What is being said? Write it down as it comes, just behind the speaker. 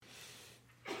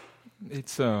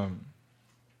It's a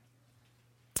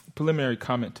preliminary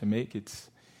comment to make. It's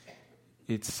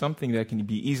something that can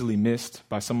be easily missed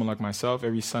by someone like myself.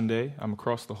 Every Sunday, I'm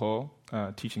across the hall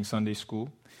teaching Sunday school.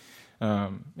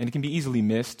 And it can be easily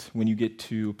missed when you get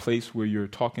to a place where you're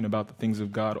talking about the things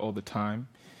of God all the time.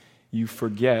 You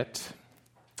forget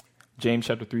James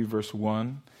chapter 3, verse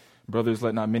 1, brothers,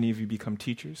 let not many of you become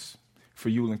teachers, for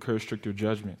you will incur stricter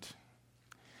judgment.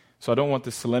 So I don't want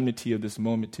the solemnity of this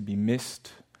moment to be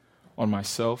missed on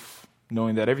myself,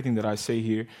 knowing that everything that I say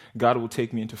here, God will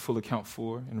take me into full account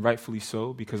for, and rightfully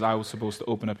so, because I was supposed to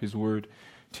open up his word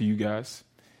to you guys.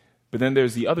 But then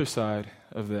there's the other side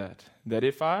of that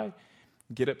if I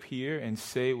get up here and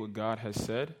say what God has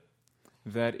said,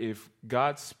 that if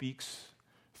God speaks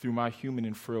through my human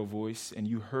and frail voice and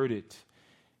you heard it,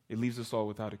 it leaves us all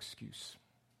without excuse.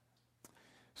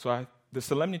 So the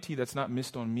solemnity that's not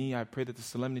missed on me, I pray that the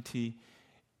solemnity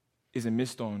isn't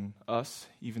missed on us,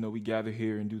 even though we gather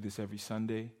here and do this every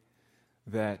Sunday,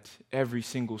 that every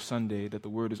single Sunday that the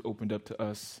word is opened up to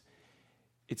us,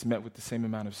 it's met with the same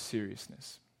amount of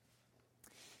seriousness,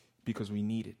 because we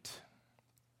need it.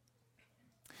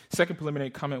 Second preliminary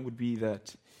comment would be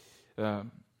that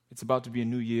it's about to be a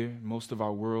new year. Most of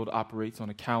our world operates on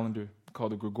a calendar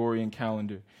called the Gregorian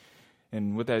calendar.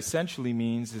 And what that essentially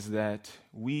means is that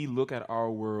we look at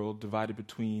our world divided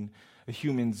between a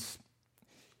human's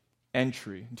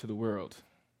entry into the world.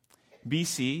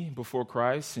 BC, before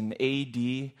Christ, and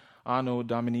AD, Anno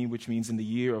Domini, which means in the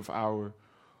year of our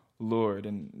Lord.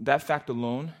 And that fact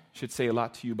alone should say a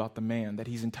lot to you about the man, that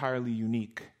he's entirely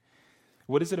unique.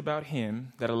 What is it about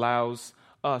him that allows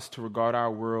us to regard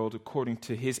our world according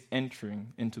to his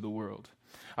entering into the world?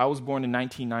 I was born in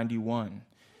 1991.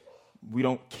 We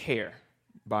don't care,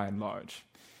 by and large.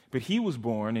 But he was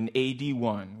born in AD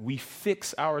 1. We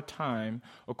fix our time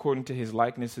according to his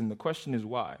likeness, and the question is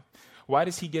why? Why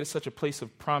does he get such a place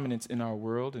of prominence in our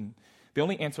world? And the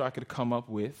only answer I could come up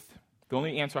with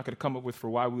for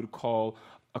why we would call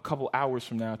a couple hours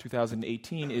from now,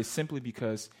 2018, is simply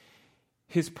because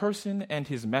his person and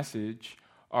his message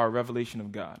are a revelation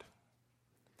of God.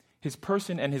 His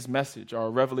person and his message are a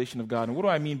revelation of God. And what do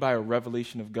I mean by a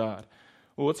revelation of God?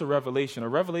 Well, what's a revelation? A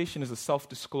revelation is a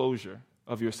self-disclosure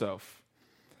of yourself.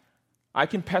 I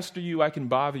can pester you, I can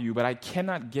bother you, but I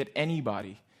cannot get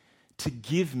anybody to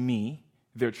give me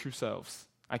their true selves.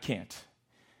 I can't.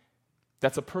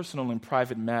 That's a personal and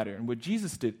private matter. And what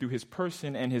Jesus did through his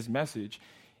person and his message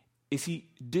is he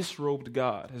disrobed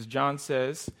God. As John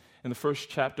says in the first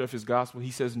chapter of his gospel,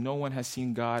 he says, no one has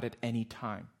seen God at any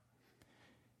time.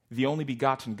 The only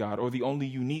begotten God, or the only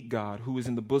unique God who is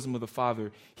in the bosom of the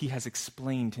Father, he has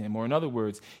explained him. Or in other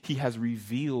words, he has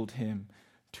revealed him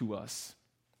to us.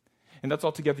 And that's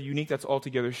altogether unique, that's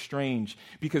altogether strange,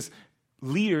 because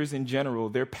leaders in general,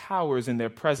 their power is in their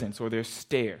presence or their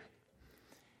stare.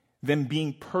 Them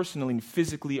being personally and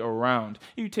physically around.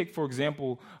 You take, for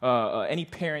example, any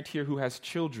parent here who has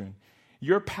children.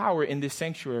 Your power in this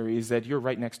sanctuary is that you're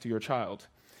right next to your child.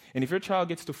 And if your child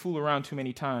gets to fool around too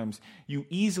many times, you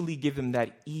easily give them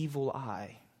that evil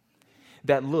eye,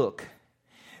 that look,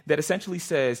 that essentially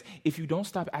says, if you don't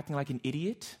stop acting like an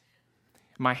idiot,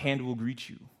 my hand will greet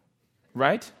you,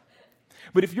 right?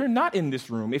 But if you're not in this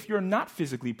room, if you're not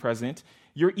physically present,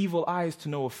 your evil eye is to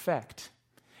no effect.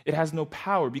 It has no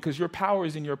power because your power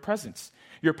is in your presence.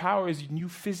 Your power is in you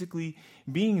physically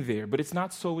being there, but it's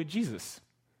not so with Jesus.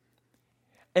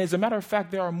 And as a matter of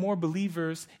fact, there are more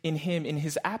believers in him in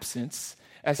his absence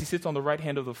as he sits on the right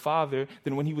hand of the Father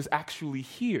than when he was actually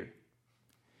here.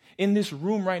 In this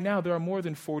room right now, there are more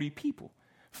than 40 people,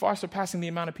 far surpassing the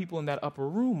amount of people in that upper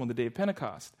room on the day of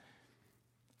Pentecost.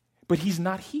 But he's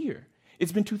not here.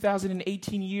 It's been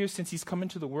 2018 years since he's come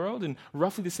into the world and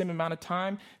roughly the same amount of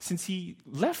time since he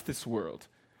left this world.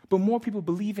 But more people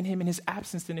believe in him in his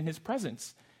absence than in his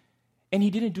presence. And he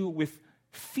didn't do it with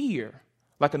fear,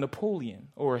 like a Napoleon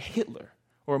or a Hitler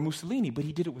or a Mussolini, but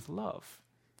he did it with love.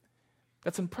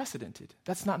 That's unprecedented.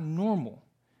 That's not normal.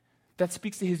 That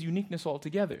speaks to his uniqueness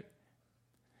altogether.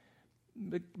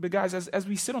 But guys, as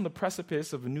we sit on the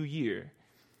precipice of a new year,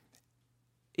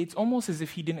 it's almost as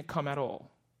if he didn't come at all.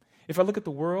 If I look at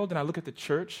the world and I look at the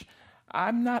church,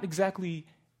 I'm not exactly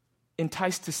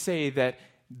enticed to say that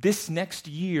this next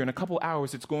year, in a couple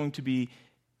hours, it's going to be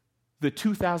the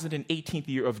 2018th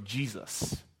year of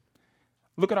Jesus.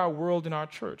 Look at our world and our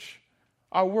church.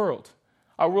 Our world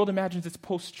imagines it's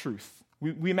post-truth.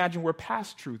 We imagine we're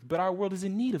past truth, but our world is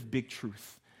in need of big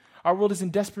truth. Our world is in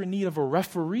desperate need of a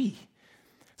referee,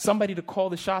 somebody to call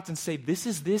the shots and say, this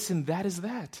is this and that is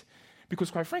that. Because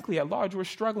quite frankly, at large, we're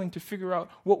struggling to figure out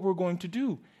what we're going to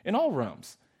do in all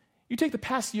realms. You take the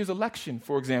past year's election,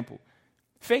 for example.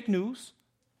 Fake news?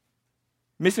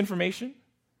 Misinformation?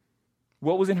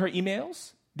 What was in her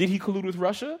emails? Did he collude with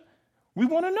Russia? We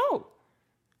want to know.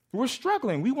 We're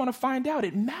struggling. We want to find out.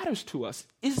 It matters to us.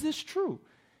 Is this true?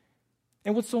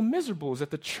 And what's so miserable is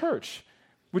that the church,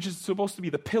 which is supposed to be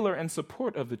the pillar and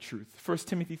support of the truth, 1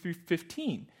 Timothy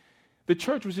 3:15, the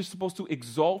church was just supposed to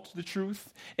exalt the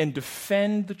truth and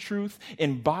defend the truth,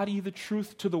 embody the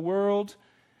truth to the world,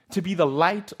 to be the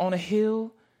light on a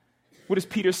hill. What does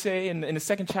Peter say in the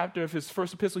second chapter of his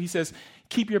first epistle? He says,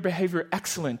 keep your behavior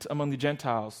excellent among the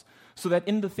Gentiles, so that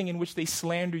in the thing in which they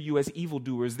slander you as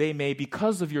evildoers, they may,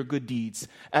 because of your good deeds,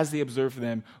 as they observe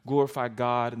them, glorify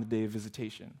God in the day of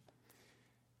visitation.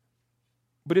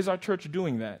 But is our church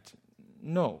doing that?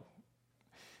 No.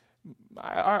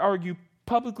 I argue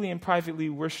publicly and privately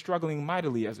we're struggling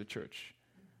mightily as a church.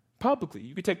 Publicly.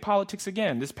 You could take politics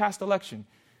again, this past election.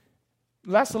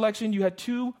 Last election, you had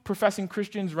 2 professing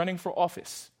Christians running for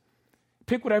office.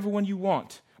 Pick whatever one you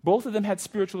want. Both of them had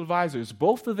spiritual advisors.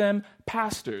 Both of them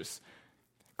pastors.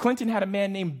 Clinton had a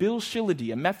man named Bill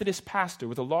Shillady, a Methodist pastor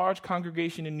with a large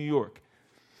congregation in New York.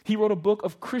 He wrote a book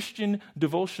of Christian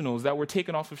devotionals that were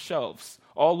taken off of shelves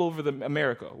all over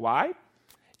America. Why?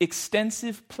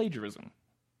 Extensive plagiarism.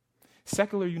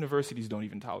 Secular universities don't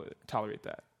even tolerate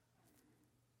that.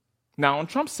 Now, on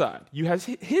Trump's side, you have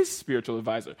his spiritual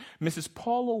advisor, Mrs.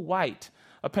 Paula White,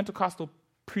 a Pentecostal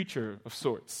preacher of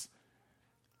sorts.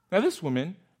 Now, this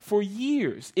woman, for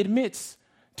years, admits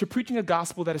to preaching a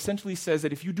gospel that essentially says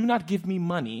that if you do not give me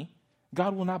money,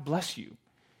 God will not bless you.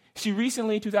 She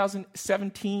recently, in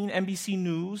 2017, NBC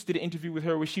News did an interview with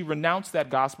her where she renounced that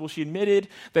gospel. She admitted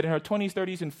that in her 20s,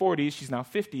 30s, and 40s, she's now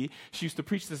 50, she used to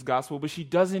preach this gospel, but she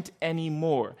doesn't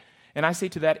anymore. And I say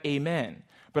to that, amen.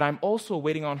 But I'm also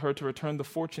waiting on her to return the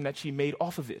fortune that she made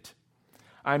off of it.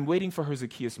 I'm waiting for her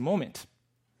Zacchaeus moment.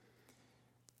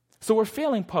 So we're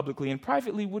failing publicly, and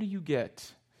privately, what do you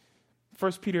get?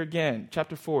 1 Peter again,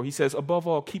 chapter 4, he says, above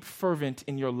all, keep fervent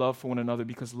in your love for one another,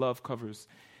 because love covers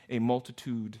a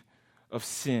multitude of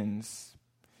sins.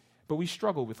 But we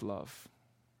struggle with love.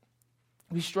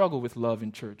 We struggle with love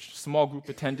in church. Small group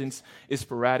attendance is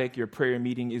sporadic. Your prayer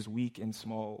meeting is weak and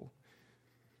small.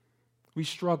 We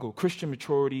struggle. Christian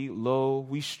maturity, low.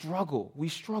 We struggle.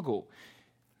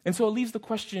 And so it leaves the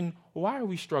question, why are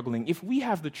we struggling? If we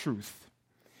have the truth,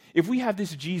 if we have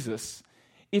this Jesus,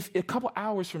 if a couple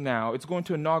hours from now it's going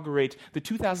to inaugurate the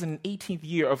 2018th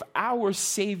year of our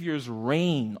Savior's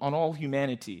reign on all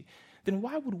humanity, then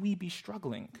why would we be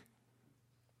struggling?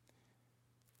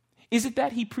 Is it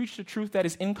that he preached a truth that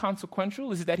is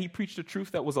inconsequential? Is it that he preached a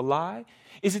truth that was a lie?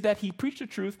 Is it that he preached a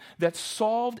truth that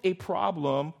solved a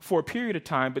problem for a period of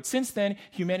time, but since then,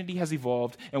 humanity has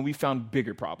evolved and we found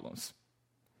bigger problems?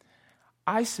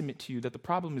 I submit to you that the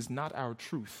problem is not our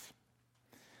truth.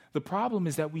 The problem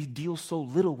is that we deal so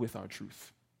little with our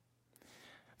truth.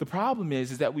 The problem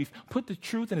is that we've put the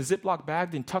truth in a Ziploc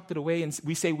bag and tucked it away, and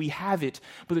we say we have it,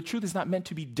 but the truth is not meant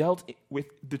to be dealt with.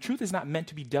 The truth is not meant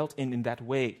to be dealt in that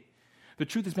way. The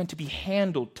truth is meant to be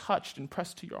handled, touched, and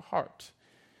pressed to your heart.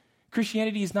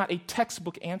 Christianity is not a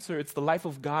textbook answer. It's the life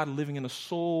of God living in the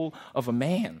soul of a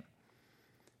man.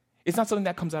 It's not something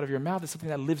that comes out of your mouth. It's something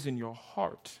that lives in your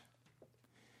heart.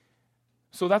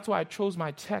 So that's why I chose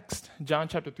my text, John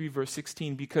chapter 3, verse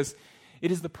 16, because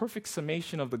it is the perfect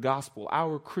summation of the gospel,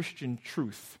 our Christian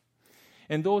truth.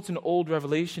 And though it's an old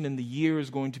revelation and the year is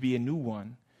going to be a new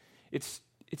one, it's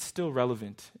still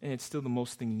relevant and it's still the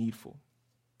most thing needful.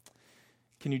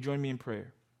 Can you join me in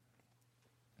prayer?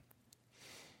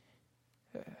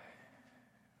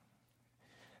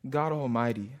 God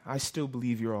Almighty, I still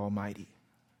believe you're almighty.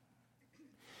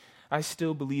 I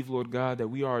still believe, Lord God, that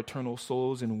we are eternal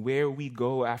souls and where we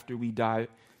go after we die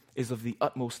is of the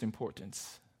utmost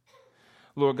importance.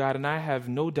 Lord God, and I have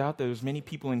no doubt that there's many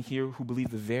people in here who believe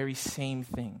the very same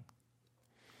thing.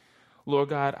 Lord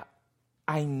God,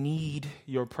 I need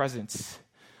your presence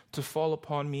to fall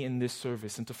upon me in this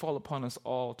service and to fall upon us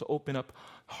all, to open up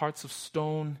hearts of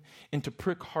stone and to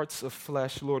prick hearts of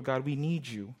flesh. Lord God, we need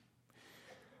you.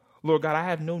 Lord God, I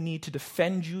have no need to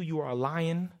defend you. You are a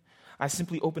lion. I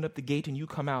simply open up the gate and you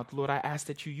come out. Lord, I ask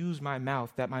that you use my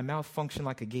mouth, that my mouth function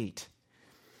like a gate.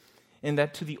 And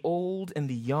that to the old and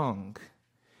the young,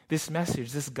 this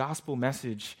message, this gospel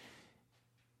message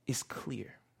is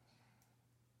clear.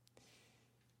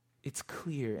 It's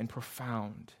clear and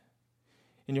profound.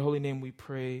 In your holy name we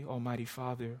pray, Almighty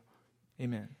Father.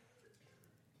 Amen.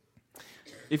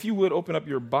 If you would open up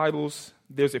your Bibles,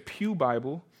 there's a Pew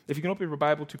Bible. If you can open your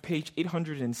Bible to page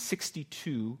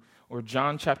 862, or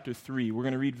John chapter 3, we're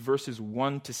going to read verses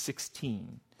 1 to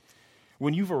 16.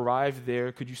 When you've arrived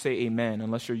there, could you say amen,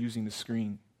 unless you're using the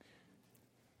screen?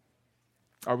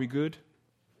 Are we good?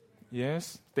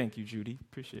 Yes? Thank you, Judy.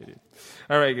 Appreciate it.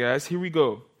 All right, guys, here we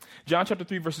go. John chapter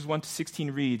 3, verses 1 to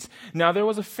 16 reads, "Now there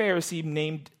was a Pharisee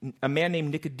a man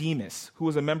named Nicodemus, who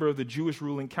was a member of the Jewish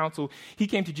ruling council. He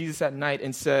came to Jesus at night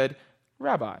and said,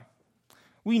 'Rabbi,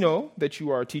 we know that you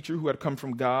are a teacher who had come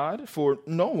from God, for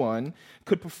no one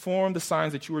could perform the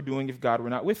signs that you are doing if God were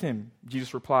not with him.'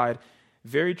 Jesus replied,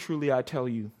 'Very truly I tell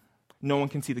you, no one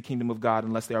can see the kingdom of God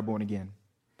unless they are born again.'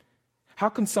 'How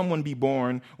can someone be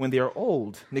born when they are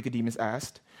old?' Nicodemus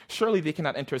asked. 'Surely they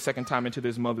cannot enter a second time into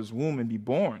their mother's womb and be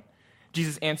born.'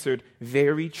 Jesus answered,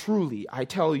 'Very truly, I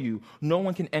tell you, no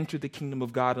one can enter the kingdom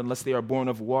of God unless they are born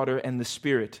of water and the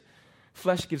Spirit.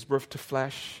 Flesh gives birth to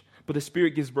flesh, but the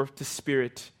Spirit gives birth to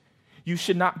spirit. You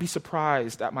should not be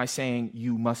surprised at my saying,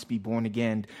 you must be born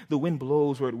again. The wind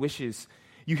blows where it wishes.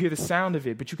 You hear the sound of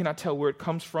it, but you cannot tell where it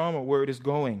comes from or where it is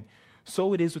going.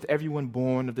 So it is with everyone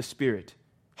born of the Spirit.'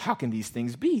 'How can these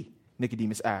things be?'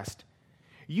 Nicodemus asked.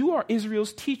 'You are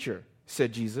Israel's teacher,'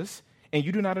 said Jesus, 'and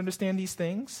you do not understand these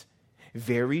things?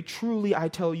 Very truly, I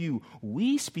tell you,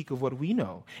 we speak of what we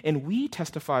know, and we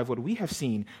testify of what we have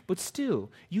seen, but still,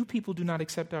 you people do not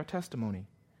accept our testimony.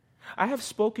 I have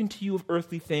spoken to you of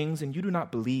earthly things, and you do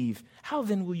not believe. How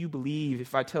then will you believe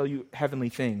if I tell you heavenly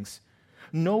things?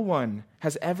 No one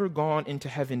has ever gone into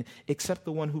heaven except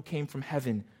the one who came from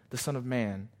heaven, the Son of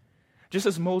Man. Just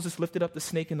as Moses lifted up the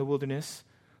snake in the wilderness,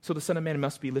 so the Son of Man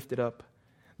must be lifted up,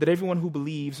 that everyone who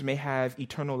believes may have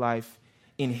eternal life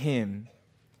in him."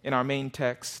 In our main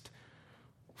text,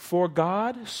 "For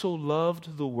God so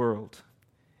loved the world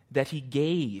that he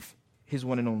gave his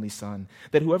one and only Son,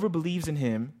 that whoever believes in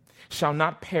him shall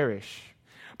not perish,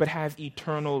 but have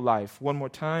eternal life." One more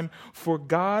time. "For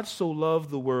God so loved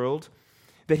the world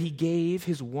that he gave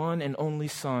his one and only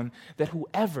Son, that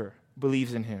whoever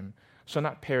believes in him shall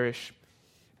not perish,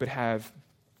 but have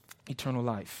eternal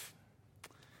life."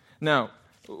 Now,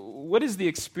 what is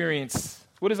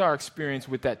our experience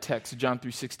with that text, John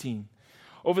 3:16?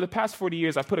 Over the past 40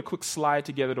 years, I put a quick slide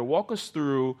together to walk us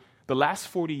through the last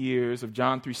 40 years of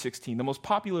John 3:16, the most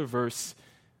popular verse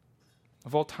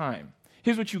of all time.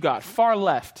 Here's what you got. Far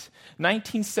left,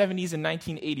 1970s and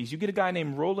 1980s, you get a guy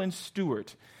named Roland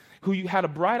Stewart, who you had a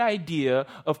bright idea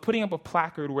of putting up a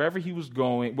placard wherever he was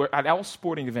going, at all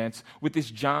sporting events, with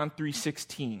this John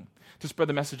 3:16 to spread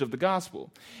the message of the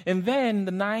gospel. And then in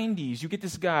the 90s, you get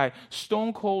this guy,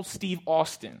 Stone Cold Steve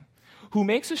Austin, who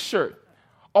makes a shirt,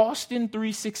 Austin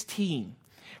 3:16.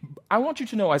 I want you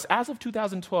to know, as of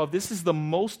 2012, this is the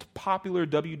most popular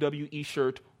WWE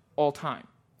shirt all time.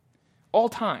 All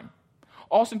time.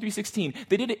 Austin 3:16.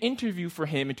 They did an interview for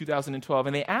him in 2012,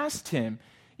 and they asked him,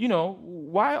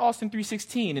 why Austin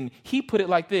 3:16? And he put it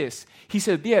like this. He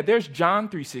said, yeah, there's John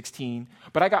 3:16,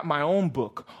 but I got my own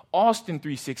book, Austin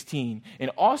 3:16.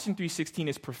 And Austin 3:16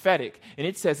 is prophetic, and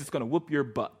it says it's going to whoop your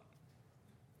butt.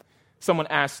 Someone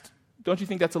asked, don't you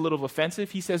think that's a little offensive?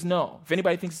 He says, no. If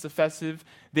anybody thinks it's offensive,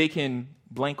 they can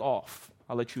blank off.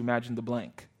 I'll let you imagine the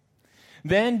blank.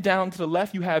 Then down to the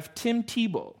left, you have Tim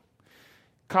Tebow,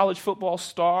 college football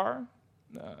star,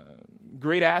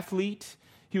 great athlete.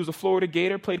 He was a Florida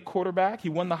Gator, played quarterback. He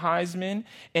won the Heisman,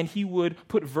 and he would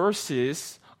put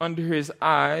verses under his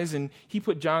eyes, and he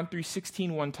put John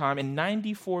 3:16 one time, and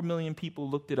 94 million people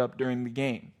looked it up during the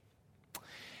game.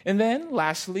 And then,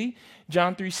 lastly,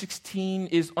 John 3:16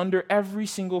 is under every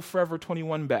single Forever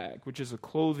 21 bag, which is a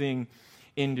clothing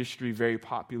industry very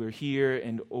popular here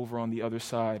and over on the other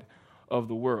side of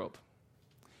the world.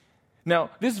 Now,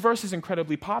 this verse is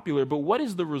incredibly popular, but what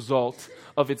is the result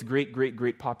of its great, great,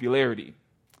 great popularity?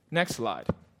 Next slide.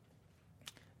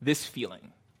 This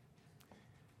feeling.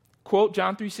 Quote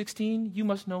John 3:16, you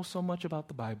must know so much about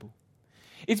the Bible.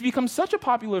 It's become such a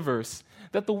popular verse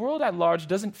that the world at large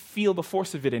doesn't feel the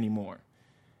force of it anymore.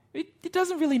 It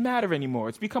doesn't really matter anymore.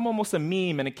 It's become almost a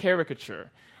meme and a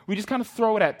caricature. We just kind of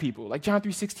throw it at people, like John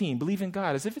 3:16, believe in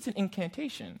God, as if it's an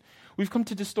incantation. We've come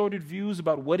to distorted views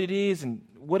about what it is and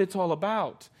what it's all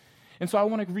about. And so I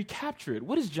want to recapture it.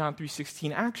 What is John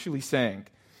 3:16 actually saying?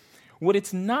 What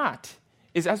it's not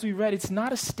is, as we read, it's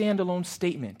not a standalone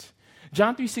statement.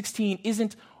 John 3:16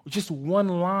 isn't just one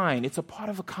line. It's a part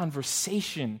of a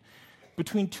conversation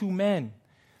between two men.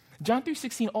 John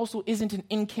 3:16 also isn't an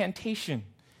incantation.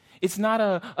 It's not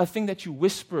a thing that you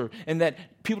whisper and that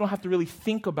people don't have to really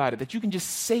think about it, that you can just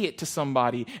say it to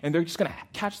somebody and they're just going to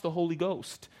catch the Holy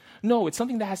Ghost. No, it's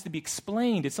something that has to be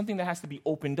explained. It's something that has to be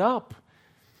opened up.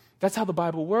 That's how the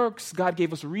Bible works. God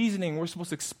gave us reasoning. We're supposed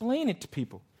to explain it to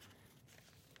people.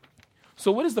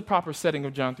 So what is the proper setting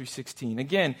of John 3:16?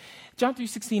 Again, John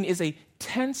 3:16 is a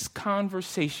tense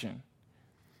conversation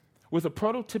with a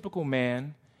prototypical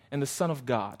man and the Son of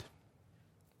God.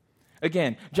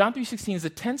 Again, John 3:16 is a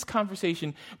tense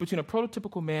conversation between a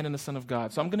prototypical man and the Son of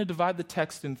God. So I'm going to divide the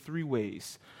text in three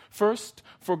ways. First,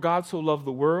 for God so loved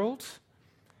the world,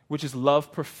 which is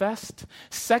love professed.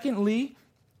 Secondly,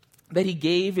 that he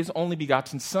gave his only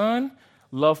begotten Son,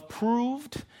 love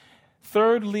proved.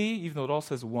 Thirdly, even though it all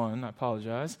says one, I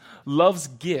apologize, love's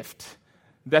gift,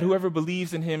 that whoever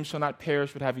believes in him shall not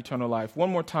perish but have eternal life. One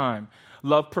more time.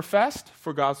 Love professed,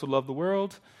 for God so loved the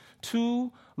world.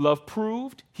 2, love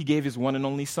proved, he gave his one and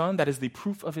only Son, that is the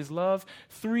proof of his love.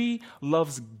 3,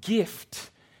 love's gift,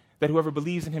 that whoever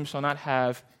believes in him shall not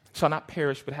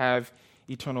perish but have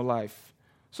eternal life.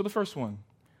 So the first one,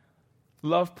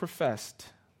 love professed.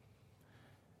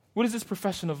 What is this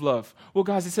profession of love? Well,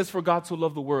 guys, it says, for God so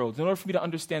loved the world. In order for me to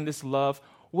understand this love,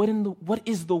 what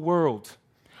is the world?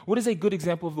 What is a good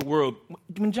example of the world?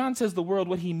 When John says the world,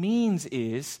 what he means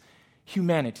is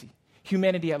humanity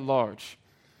at large.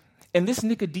 And this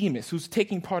Nicodemus, who's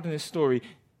taking part in this story,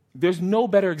 there's no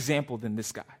better example than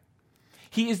this guy.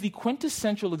 He is the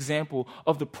quintessential example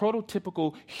of the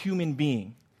prototypical human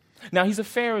being. Now, he's a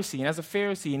Pharisee, and as a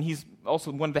Pharisee, and he's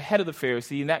also one of the head of the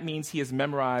Pharisee, and that means he has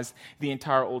memorized the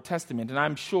entire Old Testament. And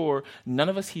I'm sure none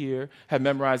of us here have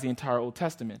memorized the entire Old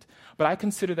Testament, but I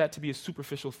consider that to be a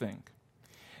superficial thing.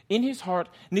 In his heart,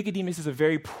 Nicodemus is a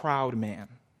very proud man.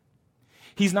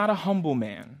 He's not a humble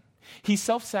man. He's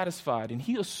self-satisfied, and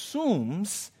he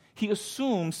assumes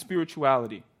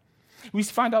spirituality. We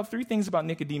find out 3 things about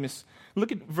Nicodemus.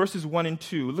 Look at verses 1 and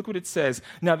 2. Look what it says.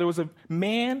 Now, there was a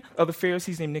man of the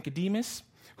Pharisees named Nicodemus,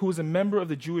 who was a member of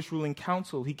the Jewish ruling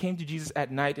council. He came to Jesus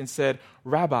at night and said,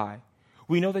 Rabbi,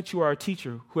 we know that you are a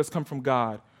teacher who has come from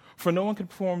God, for no one can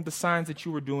perform the signs that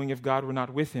you were doing if God were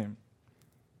not with him.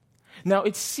 Now,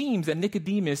 it seems that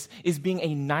Nicodemus is being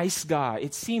a nice guy.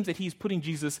 It seems that he's putting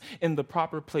Jesus in the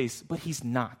proper place, but he's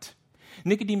not.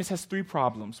 Nicodemus has 3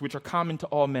 problems, which are common to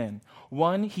all men.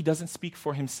 1, he doesn't speak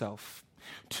for himself.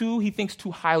 2, he thinks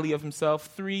too highly of himself.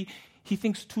 3, he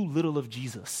thinks too little of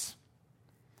Jesus.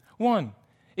 1,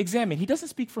 examine. He doesn't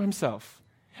speak for himself.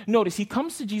 Notice, he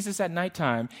comes to Jesus at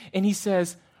nighttime, and he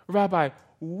says, Rabbi,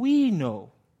 we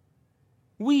know.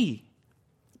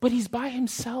 But he's by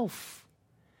himself.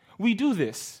 We do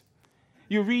this.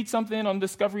 You read something on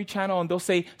Discovery Channel and they'll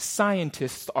say,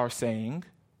 scientists are saying.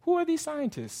 Who are these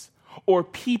scientists? Or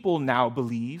people now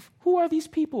believe. Who are these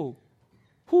people?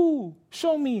 Who?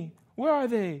 Show me. Where are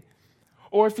they?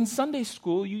 Or if in Sunday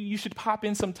school, you should pop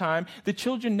in sometime, the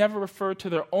children never refer to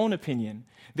their own opinion.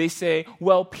 They say,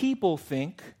 well, people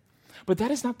think. But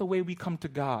that is not the way we come to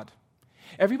God.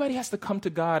 Everybody has to come to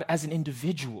God as an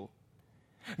individual.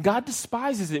 God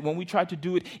despises it when we try to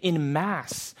do it in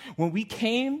mass. When we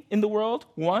came in the world,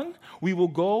 one, we will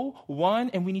go one,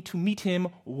 and we need to meet him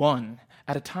one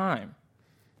at a time.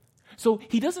 So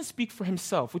he doesn't speak for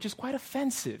himself, which is quite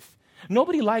offensive.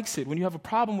 Nobody likes it when you have a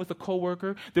problem with a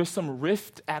coworker, there's some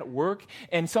rift at work,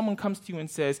 and someone comes to you and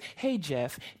says, hey,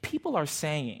 Jeff, people are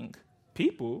saying.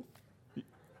 People?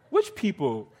 Which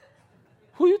people?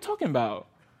 Who are you talking about?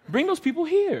 Bring those people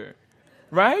here,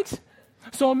 right?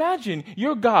 So imagine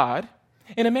you're God,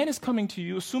 and a man is coming to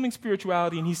you, assuming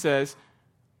spirituality, and he says,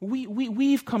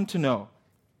 we've come to know.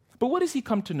 But what does he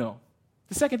come to know?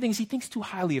 The second thing is he thinks too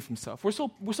highly of himself.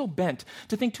 We're so bent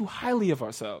to think too highly of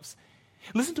ourselves.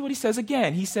 Listen to what he says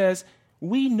again. He says,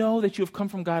 we know that you have come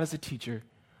from God as a teacher,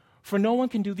 for no one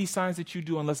can do these signs that you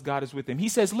do unless God is with him. He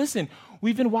says, listen,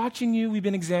 we've been watching you, we've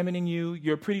been examining you,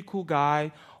 you're a pretty cool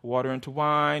guy, water into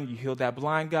wine, you healed that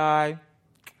blind guy.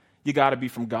 You got to be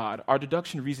from God. Our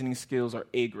deduction reasoning skills are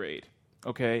A grade,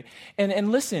 okay?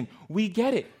 And listen, we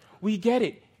get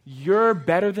it. You're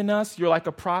better than us. You're like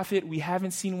a prophet. We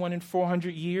haven't seen one in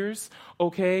 400 years,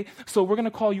 okay? So we're going to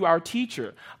call you our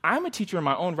teacher. I'm a teacher in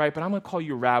my own right, but I'm going to call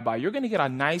you rabbi. You're going to get a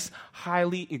nice,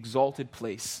 highly exalted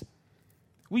place.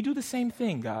 We do the same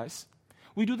thing, guys.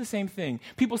 We do the same thing.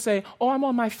 People say, oh, I'm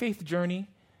on my faith journey.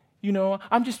 You know,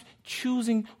 I'm just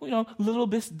choosing, little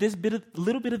bit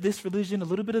of this religion, a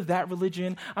little bit of that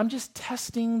religion. I'm just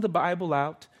testing the Bible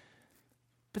out.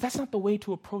 But that's not the way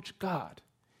to approach God.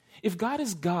 If God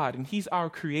is God and he's our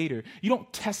creator, you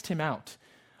don't test him out.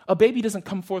 A baby doesn't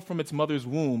come forth from its mother's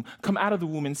womb, come out of the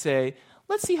womb and say,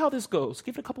 let's see how this goes.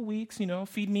 Give it a couple weeks,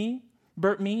 feed me,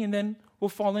 burp me, and then we'll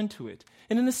fall into it.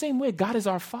 And in the same way, God is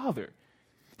our Father.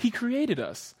 He created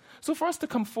us. So for us to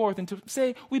come forth and to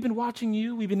say, we've been watching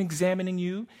you, we've been examining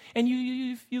you, and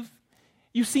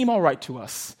you seem all right to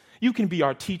us. You can be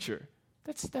our teacher.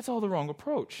 That's all the wrong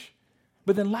approach.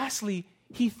 But then lastly,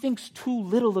 he thinks too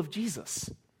little of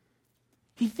Jesus.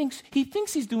 He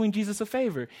thinks he's doing Jesus a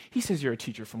favor. He says, you're a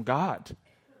teacher from God.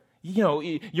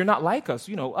 You're not like us.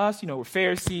 Us, we're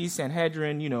Pharisees,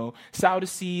 Sanhedrin,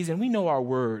 Sadducees, and we know our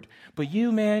word. But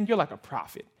you, man, you're like a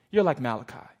prophet. You're like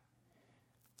Malachi.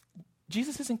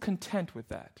 Jesus isn't content with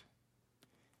that.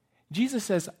 Jesus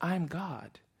says, I'm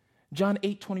God. John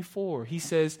 8:24, he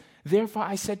says, therefore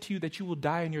I said to you that you will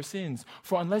die in your sins.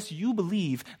 For unless you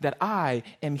believe that I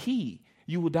am he,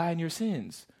 you will die in your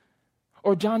sins.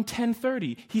 Or John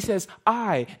 10:30, he says,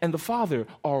 I and the Father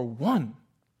are one.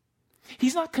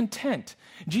 He's not content.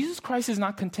 Jesus Christ is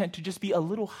not content to just be a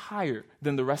little higher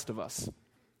than the rest of us.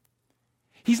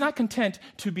 He's not content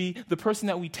to be the person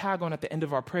that we tag on at the end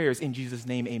of our prayers, in Jesus'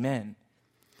 name, amen.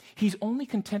 He's only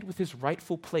content with his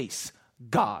rightful place,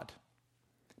 God.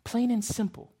 Plain and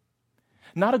simple.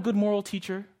 Not a good moral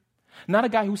teacher. Not a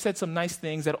guy who said some nice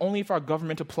things that only if our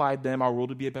government applied them, our world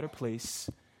would be a better place.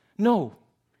 No.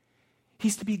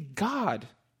 He's to be God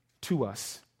to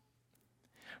us.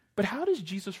 But how does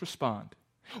Jesus respond?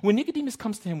 When Nicodemus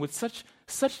comes to him with such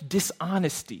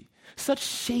dishonesty, such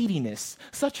shadiness,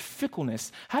 such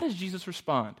fickleness, how does Jesus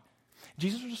respond?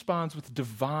 Jesus responds with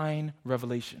divine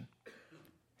revelation.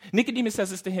 Nicodemus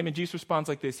says this to him, and Jesus responds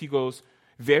like this. He goes,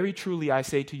 very truly I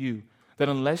say to you, that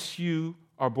unless you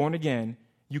are born again,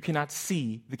 you cannot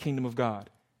see the kingdom of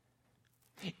God.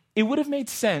 It would have made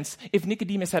sense if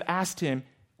Nicodemus had asked him,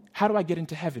 how do I get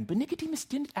into heaven? But Nicodemus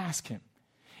didn't ask him.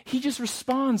 He just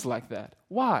responds like that.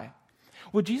 Why?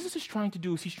 What Jesus is trying to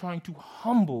do is he's trying to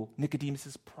humble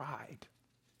Nicodemus's pride.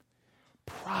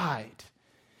 Pride.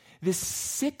 This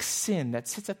sick sin that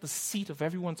sits at the seat of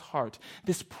everyone's heart,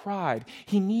 this pride,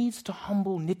 he needs to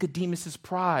humble Nicodemus's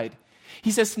pride.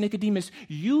 He says to Nicodemus,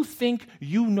 you think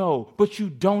you know, but you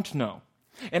don't know.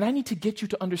 And I need to get you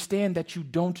to understand that you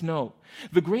don't know.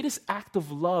 The greatest act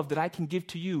of love that I can give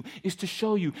to you is to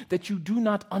show you that you do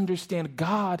not understand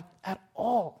God at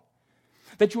all.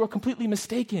 That you are completely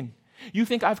mistaken. You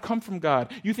think I've come from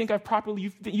God. You think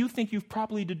you've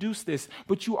properly deduced this,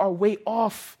 but you are way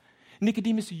off.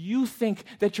 Nicodemus, you think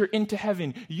that you're into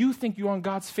heaven. You think you're on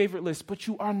God's favorite list, but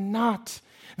you are not.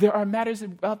 There are matters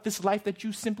about this life that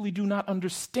you simply do not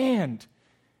understand.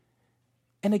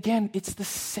 And again, it's the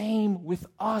same with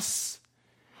us.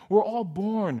 We're all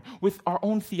born with our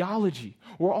own theology.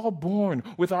 We're all born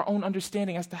with our own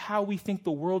understanding as to how we think the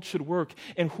world should work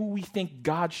and who we think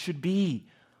God should be.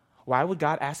 Why would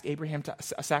God ask Abraham to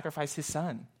sacrifice his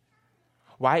son?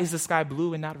 Why is the sky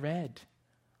blue and not red?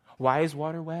 Why is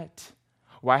water wet?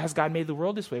 Why has God made the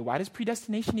world this way? Why does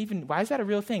predestination why is that a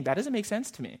real thing? That doesn't make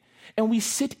sense to me. And we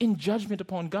sit in judgment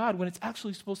upon God when it's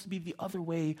actually supposed to be the other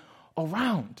way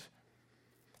around.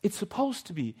 It's supposed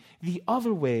to be the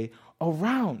other way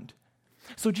around.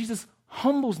 So Jesus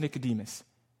humbles Nicodemus.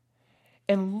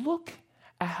 And look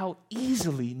at how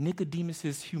easily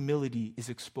Nicodemus's humility is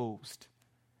exposed.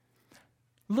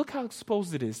 Look how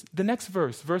exposed it is. The next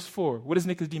verse, verse 4, what does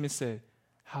Nicodemus say?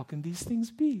 How can these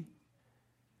things be?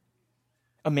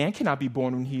 A man cannot be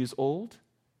born when he is old.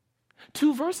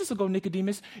 2 verses ago,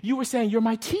 Nicodemus, you were saying, you're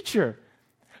my teacher.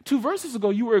 2 verses ago,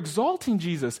 you were exalting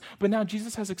Jesus, but now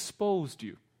Jesus has exposed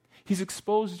you. He's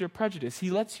exposed your prejudice.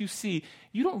 He lets you see,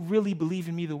 you don't really believe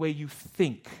in me the way you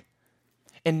think.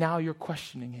 And now you're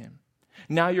questioning him.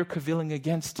 Now you're cavilling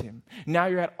against him. Now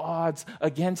you're at odds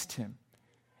against him.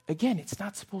 Again, it's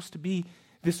not supposed to be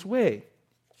this way.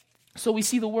 So we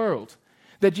see the world.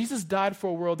 That Jesus died for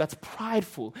a world that's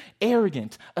prideful,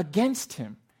 arrogant, against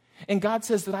him. And God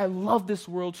says that I love this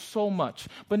world so much.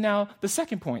 But now, the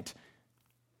second point.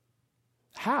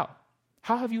 How?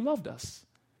 How have you loved us?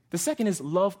 The second is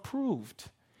love proved,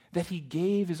 that he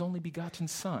gave his only begotten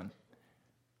son.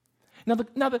 Now,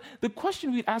 the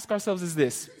question we'd ask ourselves is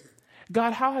this.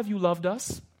 God, how have you loved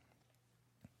us?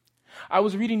 I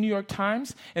was reading New York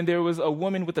Times, and there was a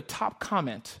woman with the top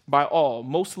comment by all,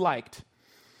 most liked,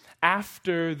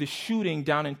 after the shooting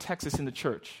down in Texas in the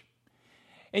church.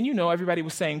 And everybody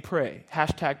was saying pray,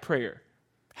 #prayer,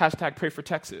 #pray for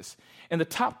Texas. And the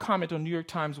top comment on New York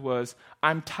Times was,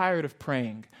 I'm tired of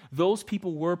praying. Those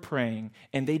people were praying,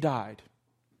 and they died.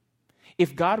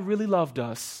 If God really loved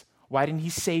us, why didn't he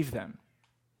save them?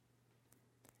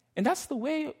 And that's the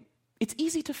way it's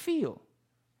easy to feel.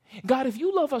 God, if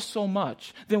you love us so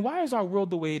much, then why is our world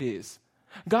the way it is?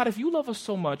 God, if you love us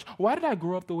so much, why did I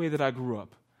grow up the way that I grew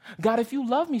up? God, if you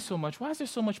love me so much, why is there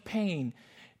so much pain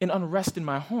and unrest in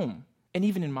my home and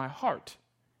even in my heart?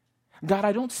 God,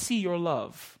 I don't see your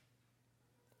love.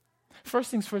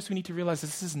 First things first, we need to realize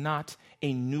this is not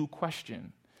a new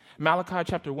question. Malachi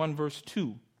chapter 1, verse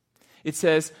 2. It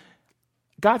says,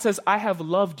 God says, I have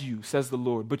loved you, says the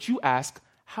Lord. But you ask,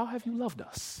 how have you loved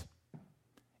us?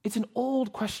 It's an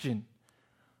old question.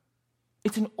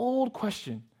 It's an old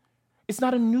question. It's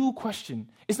not a new question.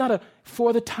 It's not a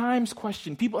for the times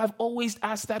question. People have always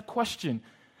asked that question.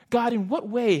 God, in what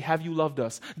way have you loved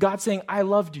us? God saying, I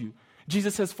loved you.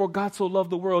 Jesus says, for God so loved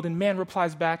the world. And man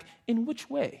replies back, in which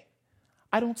way?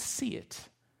 I don't see it.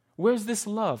 Where's this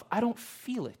love? I don't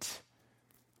feel it.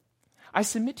 I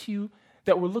submit to you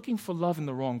that we're looking for love in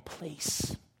the wrong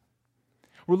place.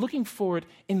 We're looking for it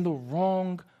in the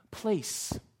wrong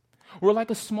place. We're like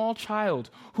a small child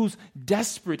who's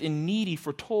desperate and needy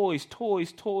for toys.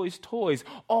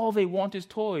 All they want is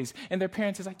toys. And their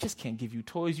parent says, I just can't give you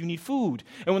toys. You need food.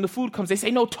 And when the food comes, they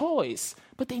say, no toys.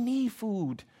 But they need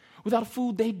food. Without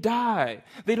food, they die.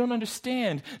 They don't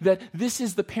understand that this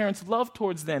is the parent's love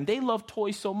towards them. They love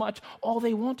toys so much, all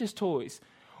they want is toys.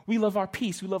 We love our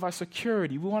peace. We love our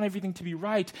security. We want everything to be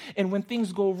right. And when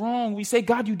things go wrong, we say,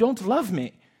 God, you don't love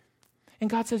me. And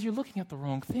God says, you're looking at the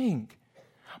wrong thing.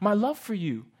 My love for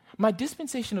you, my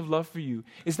dispensation of love for you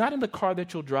is not in the car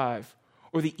that you'll drive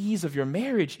or the ease of your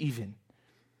marriage even,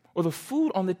 or the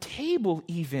food on the table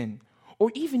even, or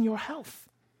even your health.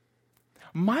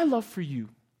 My love for you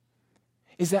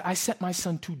is that I sent my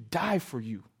son to die for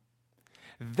you.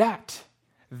 That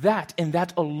and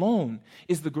that alone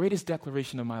is the greatest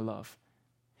declaration of my love.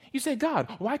 You say,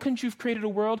 God, why couldn't you have created a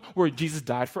world where Jesus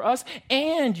died for us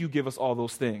and you give us all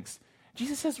those things?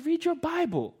 Jesus says, read your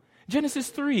Bible. Genesis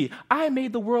 3, I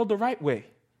made the world the right way.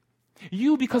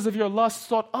 You, because of your lust,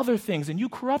 sought other things and you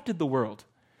corrupted the world.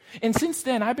 And since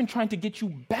then, I've been trying to get you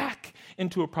back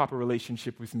into a proper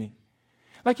relationship with me.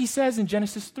 Like he says in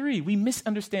Genesis 3, we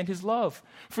misunderstand his love.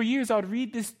 For years, I would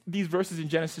read these verses in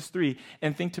Genesis 3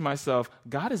 and think to myself,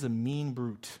 God is a mean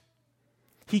brute.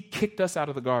 He kicked us out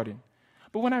of the garden.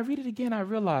 But when I read it again, I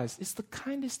realize it's the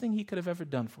kindest thing he could have ever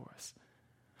done for us.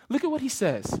 Look at what he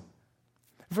says.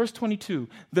 Verse 22,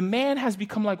 the man has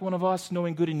become like one of us,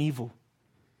 knowing good and evil.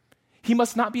 He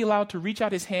must not be allowed to reach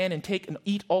out his hand and take and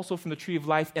eat also from the tree of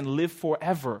life and live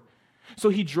forever. So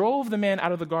he drove the man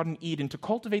out of the garden of Eden to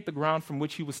cultivate the ground from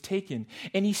which he was taken.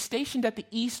 And he stationed at the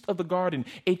east of the garden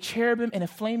a cherubim and a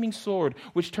flaming sword,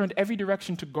 which turned every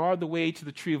direction to guard the way to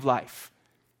the tree of life.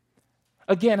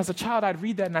 Again, as a child, I'd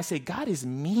read that and I say, God is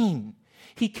mean.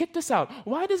 He kicked us out.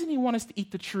 Why doesn't he want us to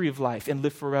eat the tree of life and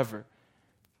live forever?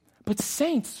 But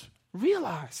saints,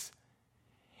 realize,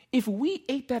 if we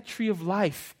ate that tree of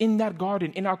life in that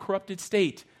garden, in our corrupted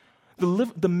state,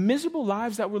 the miserable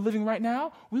lives that we're living right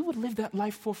now, we would live that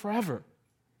life for forever.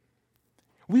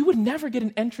 We would never get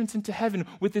an entrance into heaven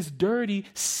with this dirty,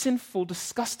 sinful,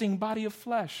 disgusting body of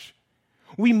flesh.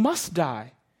 We must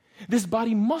die. This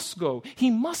body must go.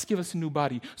 He must give us a new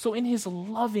body. So in his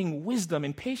loving wisdom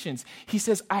and patience, he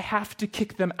says, I have to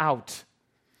kick them out.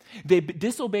 They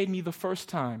disobeyed me the first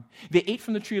time. They ate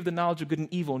from the tree of the knowledge of good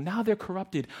and evil. Now they're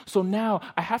corrupted. So now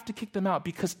I have to kick them out,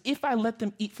 because if I let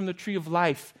them eat from the tree of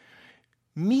life,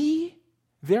 me,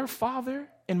 their father,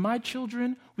 and my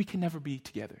children, we can never be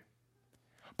together.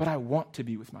 But I want to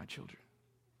be with my children.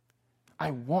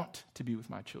 I want to be with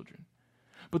my children.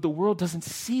 But the world doesn't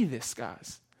see this,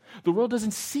 guys. The world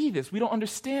doesn't see this. We don't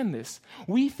understand this.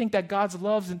 We think that God's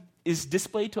love is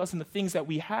displayed to us in the things that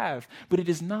we have, but it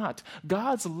is not.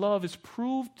 God's love is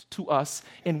proved to us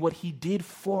in what he did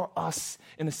for us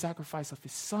in the sacrifice of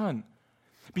his son,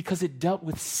 because it dealt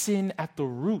with sin at the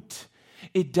root.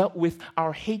 It dealt with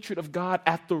our hatred of God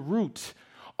at the root.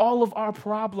 All of our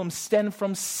problems stem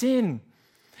from sin.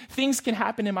 Things can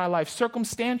happen in my life,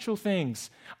 circumstantial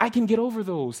things. I can get over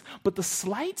those. But the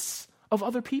slights of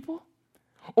other people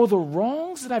or the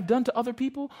wrongs that I've done to other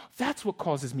people, that's what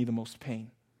causes me the most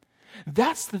pain.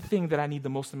 That's the thing that I need the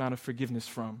most amount of forgiveness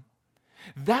from.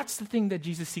 That's the thing that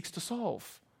Jesus seeks to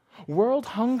solve. World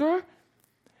hunger,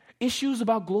 issues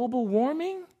about global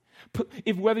warming,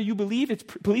 if whether you believe it's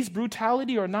police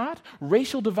brutality or not,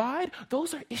 racial divide,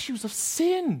 those are issues of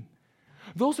sin.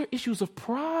 Those are issues of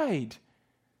pride.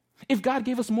 If God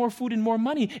gave us more food and more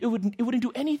money, it wouldn't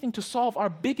do anything to solve our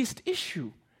biggest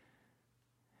issue.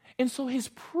 And so his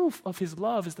proof of his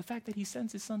love is the fact that he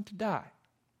sends his son to die.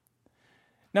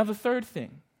 Now the third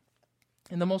thing,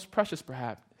 and the most precious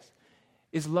perhaps,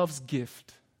 is love's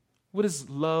gift. What is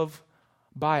love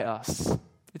by us?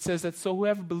 It says that so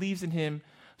whoever believes in him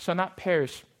shall not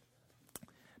perish,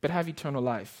 but have eternal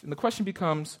life. And the question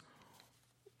becomes,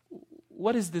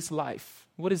 what is this life?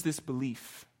 What is this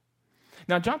belief?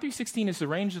 Now, John 3:16 is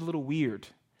arranged a little weird.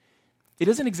 It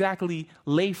doesn't exactly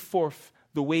lay forth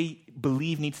the way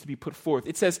believe needs to be put forth.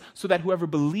 It says, so that whoever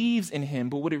believes in him,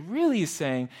 but what it really is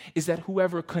saying is that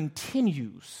whoever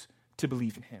continues to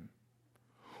believe in him.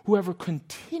 Whoever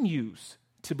continues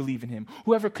to believe in him.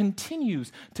 Whoever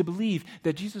continues to believe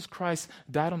that Jesus Christ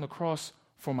died on the cross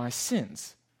for my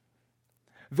sins.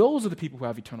 those are the people who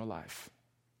have eternal life.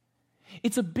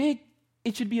 It should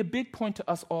be a big point to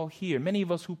us all here, many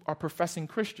of us who are professing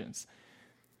Christians,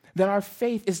 that our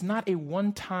faith is not a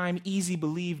one-time,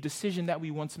 easy-believe decision that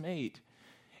we once made.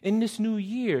 In this new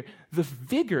year, the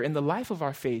vigor in the life of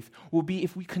our faith will be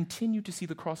if we continue to see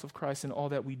the cross of Christ in all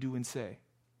that we do and say.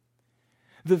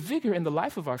 The vigor in the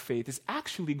life of our faith is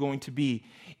actually going to be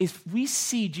if we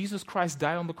see Jesus Christ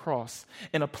die on the cross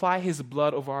and apply his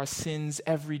blood over our sins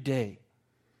every day.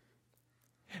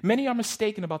 Many are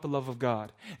mistaken about the love of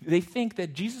God. They think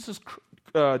that Jesus'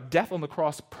 death on the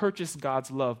cross purchased God's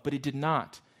love, but it did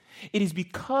not. It is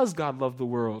because God loved the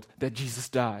world that Jesus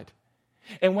died.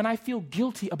 And when I feel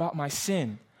guilty about my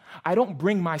sin, I don't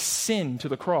bring my sin to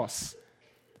the cross.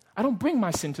 I don't bring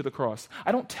my sin to the cross.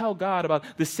 I don't tell God about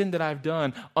the sin that I've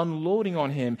done, unloading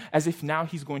on him as if now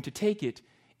he's going to take it.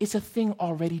 It's a thing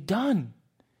already done.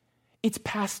 It's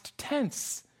past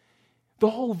tense. The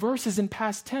whole verse is in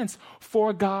past tense.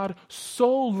 For God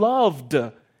so loved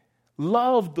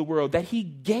the world that he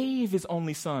gave his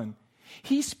only son.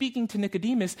 He's speaking to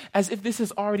Nicodemus as if this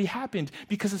has already happened,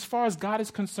 because as far as God is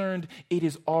concerned, it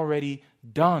is already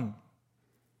done.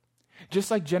 Just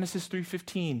like Genesis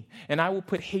 3:15, and I will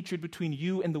put hatred between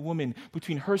you and the woman,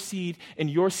 between her seed and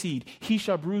your seed. He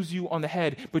shall bruise you on the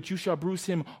head, but you shall bruise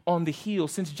him on the heel.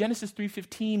 Since Genesis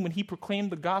 3:15, when he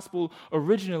proclaimed the gospel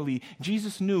originally,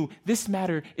 Jesus knew this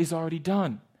matter is already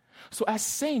done. So as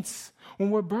saints, when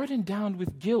we're burdened down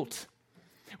with guilt,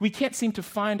 we can't seem to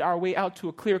find our way out to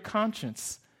a clear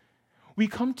conscience, we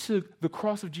come to the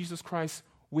cross of Jesus Christ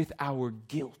with our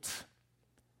guilt.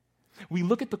 We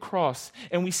look at the cross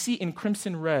and we see in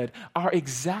crimson red our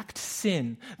exact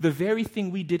sin, the very thing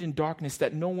we did in darkness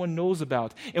that no one knows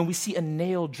about, and we see a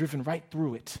nail driven right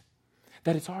through it,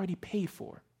 that it's already paid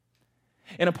for.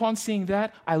 And upon seeing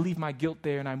that, I leave my guilt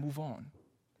there and I move on,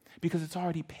 because it's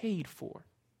already paid for.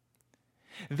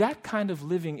 That kind of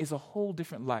living is a whole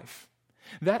different life.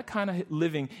 That kind of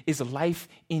living is life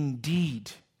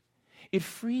indeed. It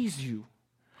frees you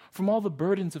from all the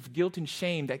burdens of guilt and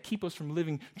shame that keep us from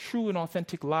living true and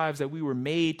authentic lives that we were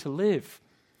made to live.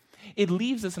 It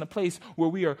leaves us in a place where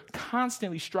we are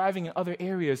constantly striving in other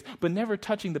areas, but never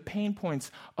touching the pain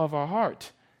points of our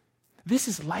heart. This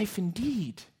is life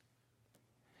indeed.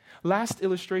 Last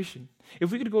illustration.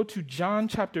 If we could go to John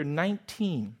chapter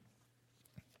 19.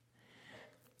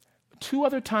 2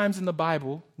 other times in the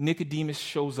Bible, Nicodemus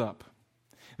shows up.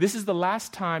 This is the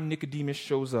last time Nicodemus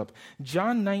shows up.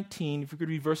 John 19, if we could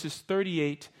read verses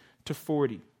 38 to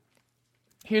 40.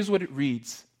 Here's what it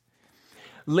reads.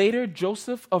 Later,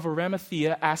 Joseph of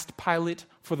Arimathea asked Pilate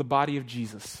for the body of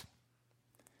Jesus.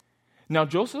 Now,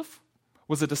 Joseph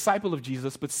was a disciple of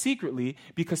Jesus, but secretly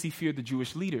because he feared the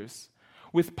Jewish leaders.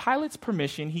 With Pilate's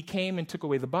permission, he came and took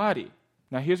away the body.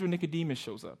 Now, here's where Nicodemus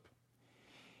shows up.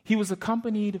 He was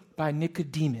accompanied by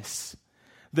Nicodemus,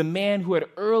 the man who had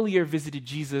earlier visited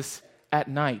Jesus at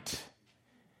night.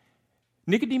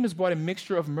 Nicodemus brought a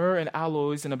mixture of myrrh and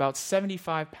aloes and about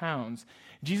 75 pounds.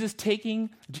 Jesus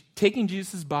taking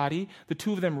Jesus' body, the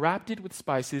two of them wrapped it with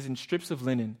spices and strips of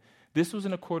linen. This was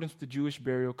in accordance with the Jewish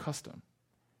burial custom.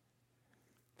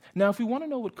 Now, if we want to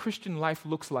know what Christian life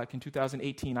looks like in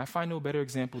 2018, I find no better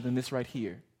example than this right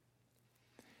here.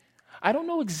 I don't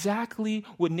know exactly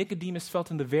what Nicodemus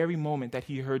felt in the very moment that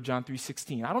he heard John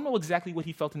 3:16. I don't know exactly what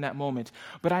he felt in that moment,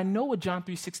 but I know what John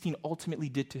 3:16 ultimately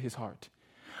did to his heart.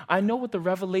 I know what the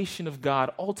revelation of God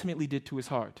ultimately did to his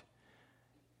heart.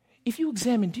 If you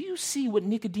examine, do you see what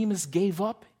Nicodemus gave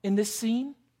up in this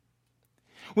scene?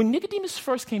 When Nicodemus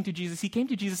first came to Jesus, he came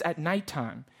to Jesus at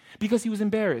nighttime because he was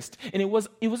embarrassed, and it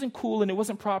wasn't cool and it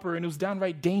wasn't proper and it was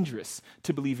downright dangerous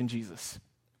to believe in Jesus.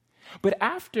 But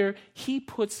after he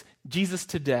puts Jesus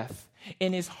to death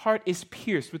and his heart is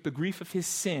pierced with the grief of his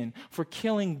sin for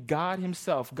killing God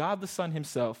himself, God the Son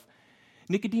himself,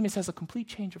 Nicodemus has a complete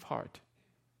change of heart.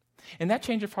 And that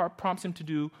change of heart prompts him to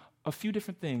do a few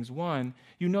different things. One,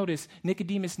 you notice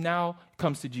Nicodemus now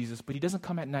comes to Jesus, but he doesn't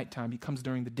come at nighttime, he comes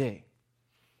during the day.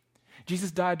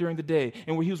 Jesus died during the day,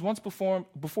 and where he was once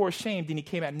before ashamed and he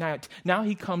came at night, now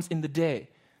he comes in the day.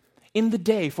 In the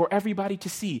day for everybody to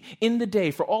see, in the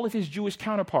day for all of his Jewish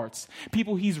counterparts,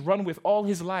 people he's run with all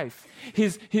his life,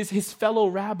 his fellow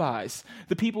rabbis,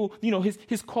 the people,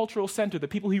 his cultural center, the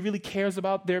people he really cares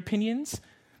about their opinions,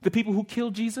 the people who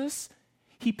killed Jesus.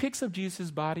 He picks up Jesus'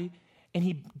 body and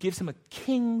he gives him a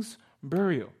king's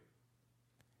burial.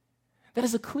 That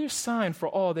is a clear sign for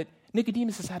all that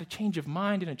Nicodemus has had a change of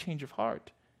mind and a change of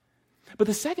heart. But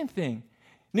the second thing,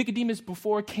 Nicodemus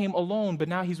before came alone, but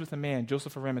now he's with a man,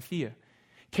 Joseph of Arimathea,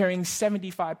 carrying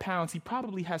 75 pounds. He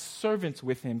probably has servants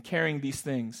with him carrying these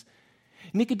things.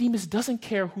 Nicodemus doesn't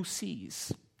care who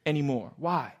sees anymore.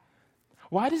 Why?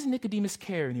 Why does Nicodemus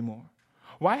care anymore?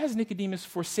 Why has Nicodemus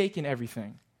forsaken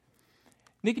everything?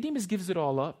 Nicodemus gives it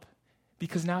all up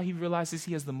because now he realizes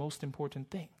he has the most important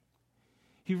thing.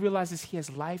 He realizes he has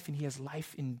life, and he has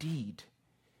life indeed.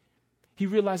 He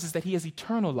realizes that he has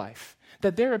eternal life,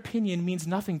 that their opinion means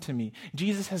nothing to me.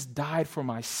 Jesus has died for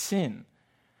my sin.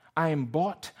 I am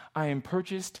bought, I am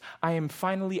purchased, I am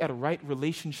finally at a right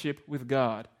relationship with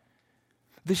God.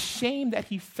 The shame that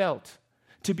he felt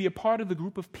to be a part of the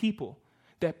group of people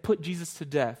that put Jesus to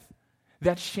death,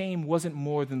 that shame wasn't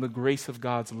more than the grace of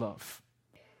God's love.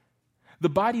 The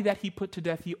body that he put to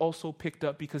death, he also picked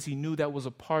up because he knew that was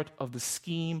a part of the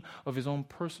scheme of his own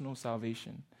personal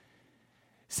salvation.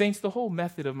 Saints, the whole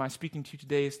method of my speaking to you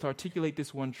today is to articulate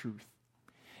this one truth.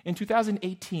 In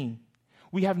 2018,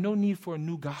 we have no need for a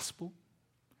new gospel.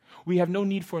 We have no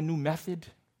need for a new method.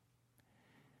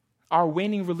 Our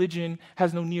waning religion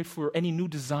has no need for any new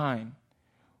design.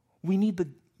 We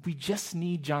just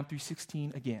need John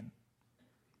 3:16 again.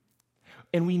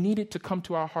 And we need it to come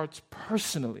to our hearts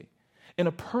personally, in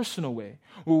a personal way,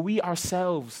 where we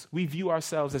view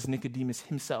ourselves as Nicodemus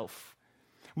himself.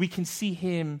 We can see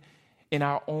him in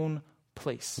our own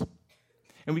place.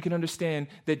 And we can understand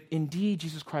that indeed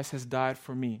Jesus Christ has died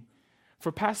for me.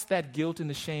 For past that guilt and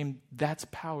the shame, that's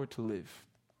power to live.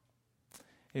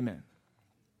 Amen.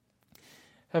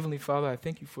 Heavenly Father, I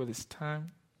thank you for this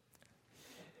time.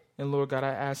 And Lord God, I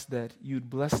ask that you'd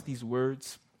bless these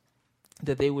words,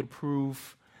 that they would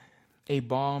prove a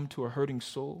balm to a hurting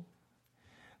soul,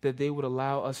 that they would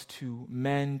allow us to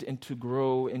mend and to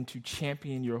grow and to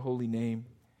champion your holy name,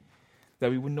 that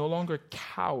we would no longer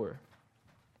cower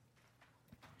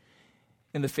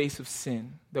in the face of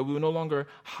sin, that we would no longer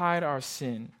hide our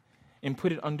sin and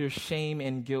put it under shame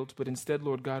and guilt, but instead,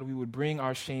 Lord God, we would bring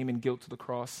our shame and guilt to the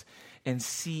cross and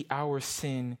see our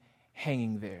sin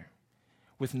hanging there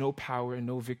with no power and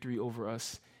no victory over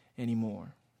us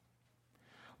anymore.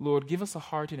 Lord, give us a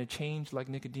heart and a change like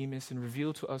Nicodemus, and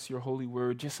reveal to us your holy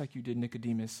word just like you did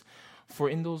Nicodemus. For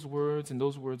in those words and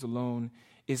those words alone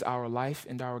is our life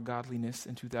and our godliness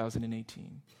in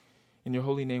 2018. In your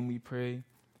holy name we pray,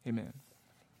 amen.